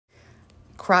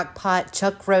Crockpot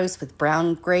Chuck Roast with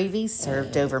brown gravy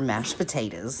served over mashed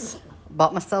potatoes.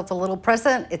 Bought myself a little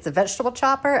present. It's a vegetable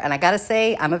chopper, and I gotta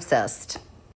say, I'm obsessed.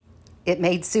 It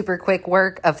made super quick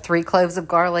work of 3 cloves of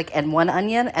garlic and 1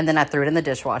 onion, and then I threw it in the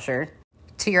dishwasher.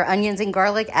 To your onions and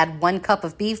garlic, add 1 cup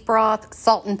of beef broth,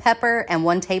 salt and pepper, and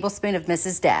 1 tablespoon of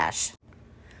Mrs. Dash.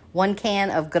 1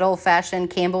 can of good old-fashioned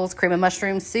Campbell's cream of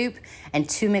mushroom soup, and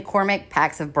 2 McCormick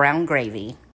packs of brown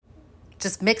gravy.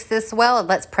 Just mix this well and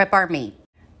let's prep our meat.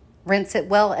 Rinse it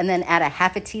well and then add a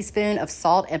half a teaspoon of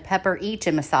salt and pepper each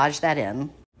and massage that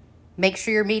in. Make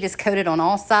sure your meat is coated on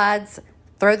all sides.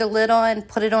 Throw the lid on,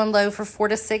 put it on low for 4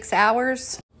 to 6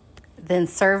 hours. Then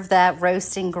serve that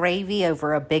roasting gravy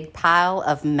over a big pile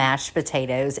of mashed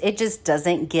potatoes. It just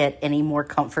doesn't get any more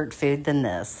comfort food than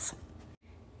this.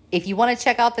 If you want to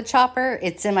check out the chopper,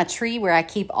 it's in my tree where I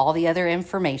keep all the other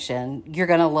information. You're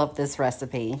going to love this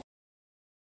recipe.